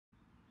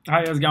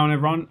Hey, how's it going,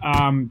 everyone?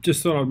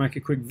 Just thought I'd make a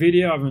quick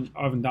video. I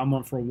haven't done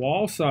one for a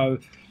while, so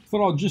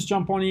thought I'll just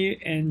jump on here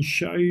and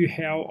show you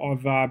how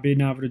I've been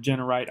able to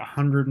generate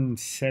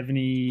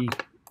 170, I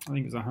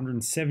think it's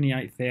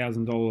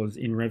 $178,000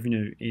 in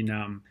revenue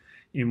in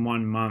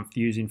 1 month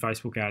using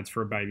Facebook ads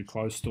for a baby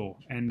clothes store.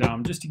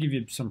 And just to give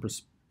you some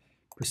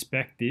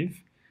perspective,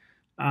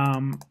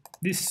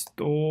 this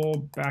store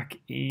back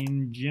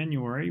in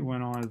January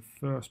when I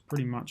first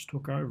pretty much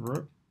took over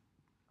it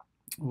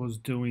was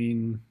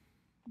doing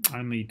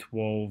only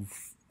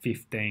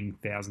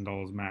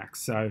 $15,000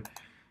 max. So,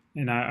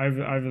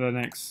 over the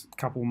next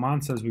couple of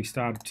months, as we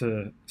started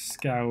to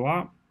scale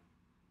up,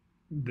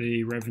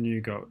 the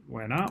revenue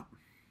went up.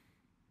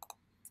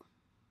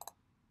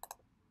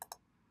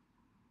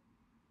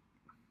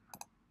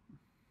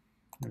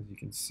 As you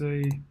can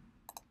see,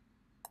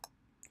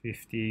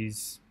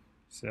 50s,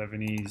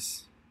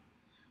 70s,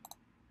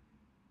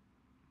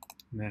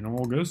 and then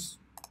August.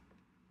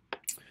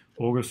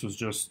 August was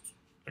just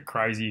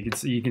crazy.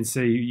 You can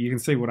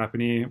see what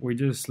happened here. We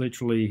just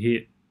literally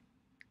hit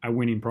a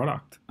winning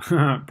product,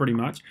 pretty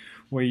much.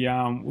 We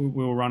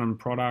were running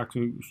product.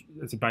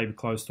 It's a baby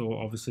clothes store,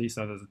 obviously,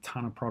 so there's a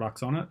ton of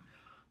products on it.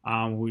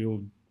 We were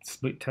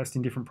split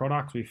testing different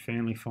products. We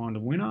finally find a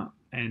winner,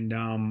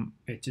 and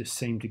it just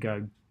seemed to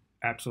go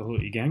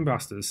absolutely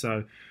gangbusters.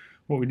 So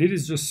what we did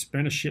is just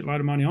spend a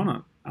shitload of money on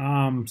it.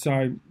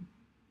 So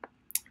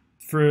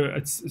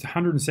it's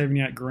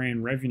 178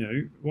 grand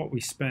revenue. What we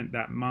spent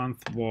that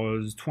month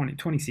was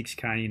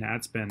 26k in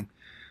ad spend.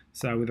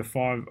 So with a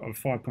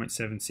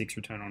 5.76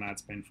 return on ad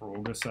spend for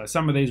August. So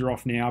some of these are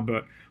off now,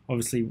 but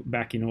obviously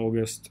back in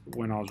August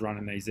when I was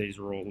running these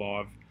were all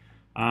live.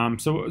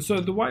 So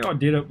the way I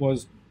did it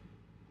was,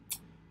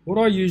 what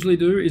I usually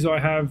do is I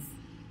have,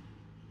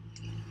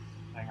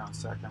 hang on a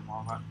second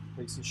while that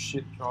piece of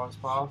shit drives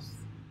past.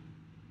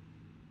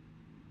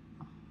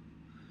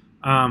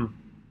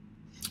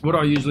 What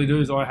I usually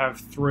do is I have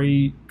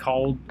 3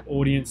 cold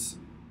audience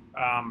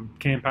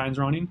campaigns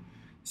running.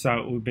 So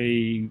it will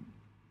be,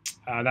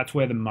 that's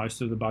where the most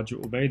of the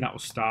budget will be. That will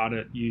start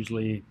at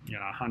usually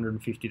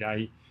 150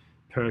 to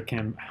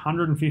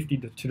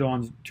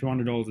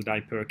 $200 a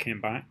day per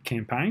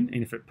campaign.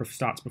 And if it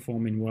starts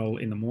performing well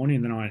in the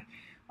morning, then I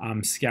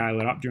scale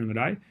it up during the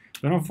day.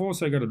 Then I've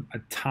also got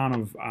a ton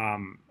of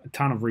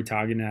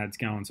retargeting ads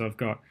going. So I've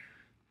got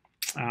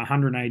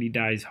 180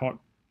 days hot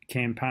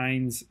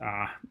campaigns.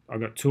 I've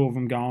got 2 of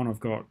them going. I've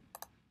got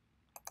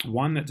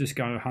one that just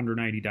go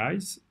 180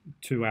 days,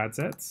 2 ad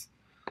sets,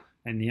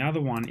 and the other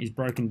one is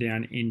broken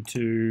down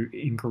into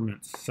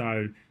increments.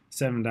 So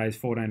 7 days,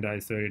 14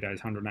 days, 30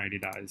 days, 180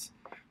 days.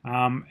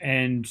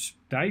 And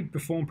they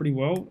perform pretty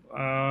well.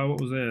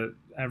 What was their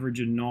average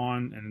of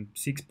 9 and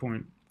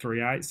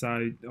 6.38?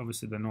 So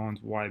obviously the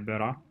 9's way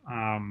better.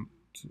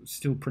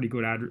 Still pretty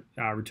good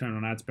return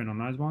on ad spend on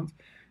those ones.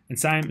 And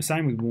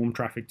same with warm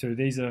traffic too.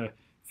 These are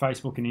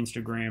Facebook and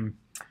Instagram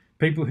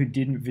people who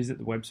didn't visit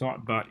the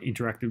website but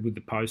interacted with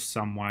the post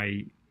some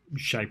way,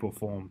 shape or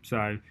form.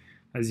 So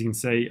as you can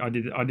see, I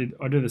do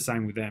the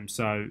same with them.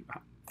 So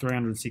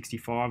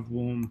 365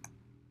 warm,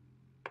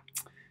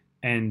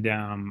 and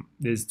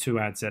there's 2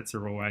 ad sets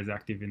are always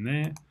active in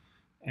there,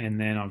 and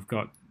then I've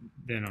got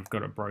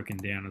it broken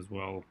down as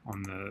well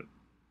on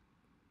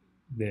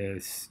the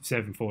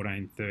 7,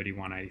 14, 30,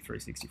 180,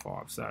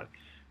 365. So,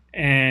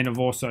 and I've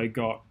also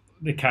got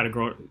the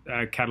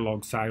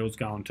catalog sales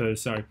going too.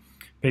 So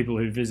people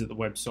who visit the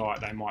website,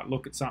 they might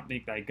look at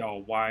something, they go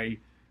away,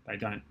 they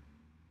don't,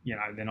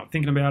 they're not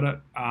thinking about it.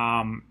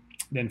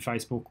 Then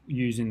Facebook,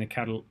 using the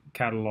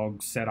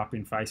catalog set up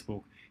in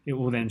Facebook, it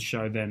will then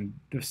show them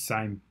the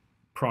same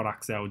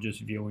products they were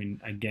just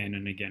viewing again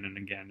and again and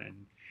again.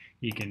 And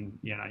you can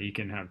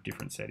have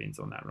different settings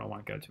on that, and I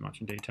won't go too much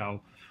in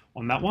detail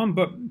on that one,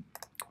 but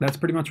that's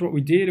pretty much what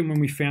we did. And when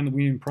we found the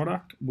winning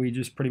product, we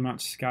just pretty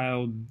much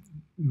scaled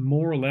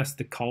more or less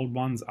the cold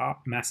ones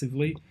up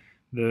massively.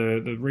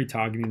 The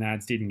retargeting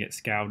ads didn't get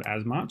scaled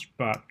as much,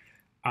 but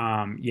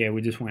yeah,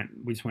 we just went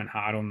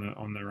hard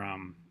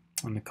on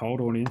the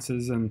cold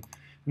audiences, and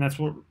that's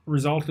what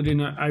resulted in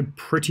a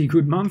pretty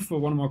good month for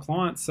one of my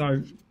clients.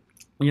 So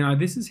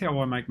this is how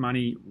I make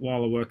money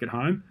while I work at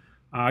home.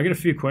 I get a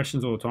few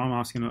questions all the time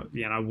asking,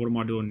 what am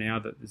I doing now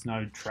that there's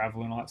no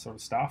travel and all that sort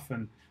of stuff.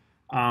 And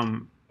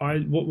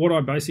what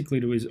I basically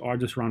do is I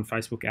just run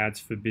Facebook ads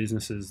for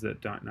businesses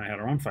that don't know how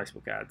to run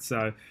Facebook ads.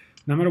 So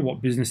no matter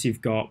what business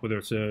you've got, whether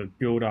it's a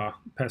builder,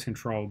 pest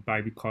control,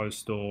 baby clothes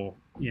store,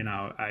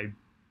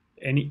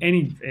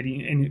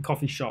 any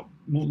coffee shop,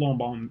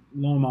 lawn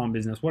mowing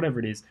business, whatever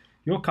it is,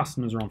 your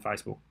customers are on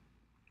Facebook.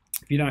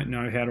 If you don't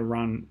know how to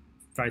run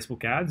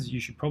Facebook ads, you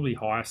should probably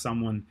hire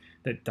someone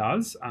that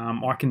does.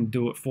 I can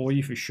do it for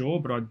you for sure,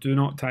 but I do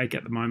not take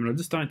at the moment. I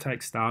just don't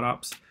take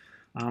startups.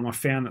 I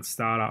found that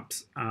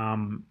startups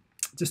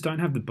just don't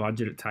have the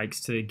budget it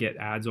takes to get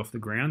ads off the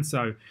ground.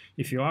 So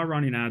if you are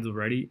running ads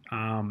already,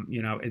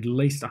 at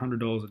least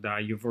 $100 a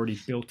day, you've already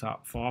built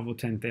up $5,000 or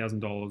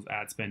 $10,000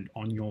 ad spend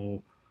on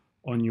your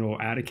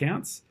ad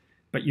accounts.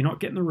 but you're not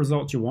getting the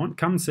results you want,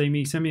 come see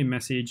me, send me a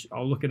message.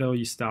 I'll look at all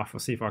your stuff. I'll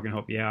see if I can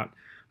help you out.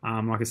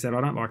 Like I said,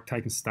 I don't like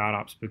taking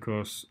startups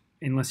because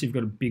unless you've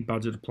got a big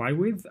budget to play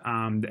with,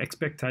 the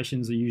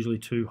expectations are usually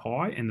too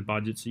high and the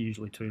budgets are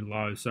usually too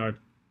low. So,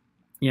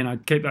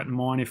 keep that in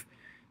mind. If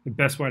the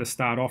best way to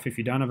start off, if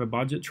you don't have a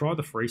budget, try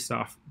the free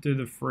stuff. Do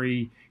the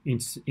free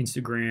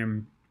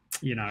Instagram,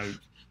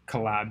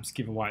 collabs,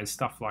 giveaways,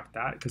 stuff like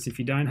that. Because if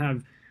you don't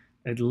have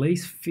at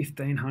least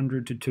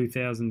 $1,500 to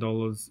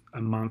 $2,000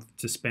 a month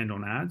to spend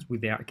on ads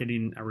without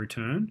getting a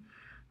return,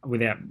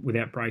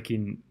 without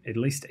breaking at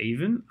least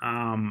even,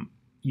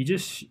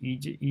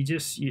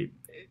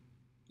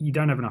 you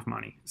don't have enough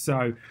money.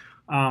 So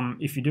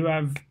if you do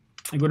have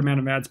a good amount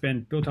of ad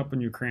spend built up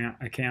on your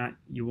account,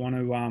 you want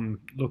to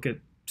look at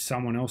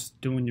someone else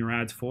doing your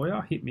ads for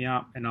you, hit me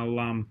up and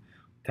I'll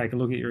take a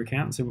look at your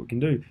account and see what we can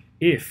do.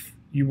 If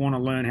you want to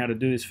learn how to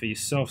do this for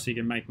yourself so you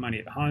can make money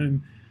at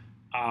home,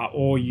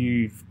 or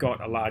you've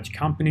got a large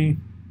company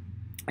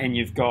and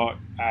you've got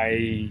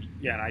a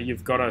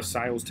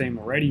sales team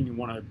already and you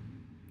want to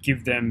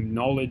give them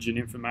knowledge and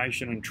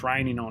information and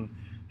training on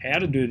how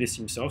to do this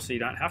yourself so you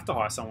don't have to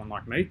hire someone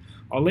like me,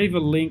 I'll leave a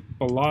link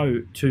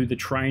below to the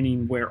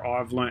training where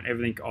I've learned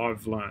everything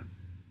I've learned,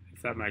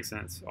 if that makes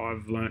sense.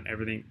 I've learned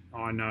everything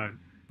I know,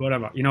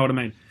 whatever, you know what I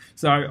mean.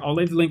 So I'll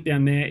leave the link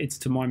down there. It's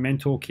to my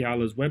mentor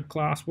Kiala's web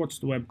class.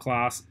 Watch the web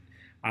class.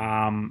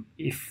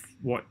 If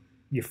what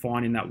you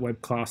find in that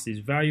web class is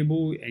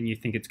valuable and you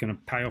think it's going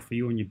to pay off for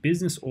you and your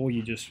business, or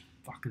you're just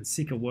fucking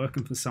sick of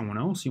working for someone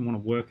else, you want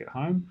to work at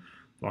home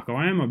like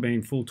I am. I've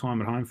been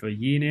full-time at home for a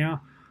year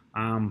now.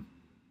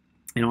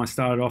 I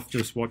started off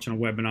just watching a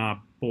webinar,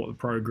 bought the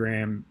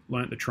program,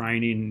 learnt the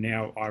training.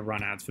 Now I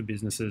run ads for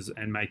businesses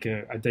and make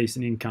a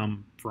decent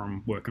income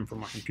from working from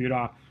my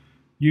computer,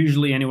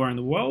 usually anywhere in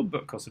the world,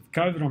 but because of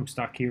COVID, I'm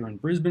stuck here in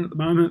Brisbane at the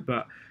moment,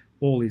 but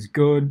all is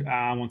good.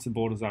 Once the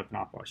borders open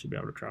up, I should be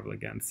able to travel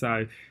again.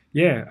 So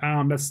yeah,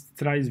 that's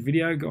today's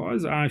video,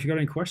 guys. If you got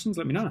any questions,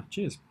 let me know.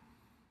 Cheers.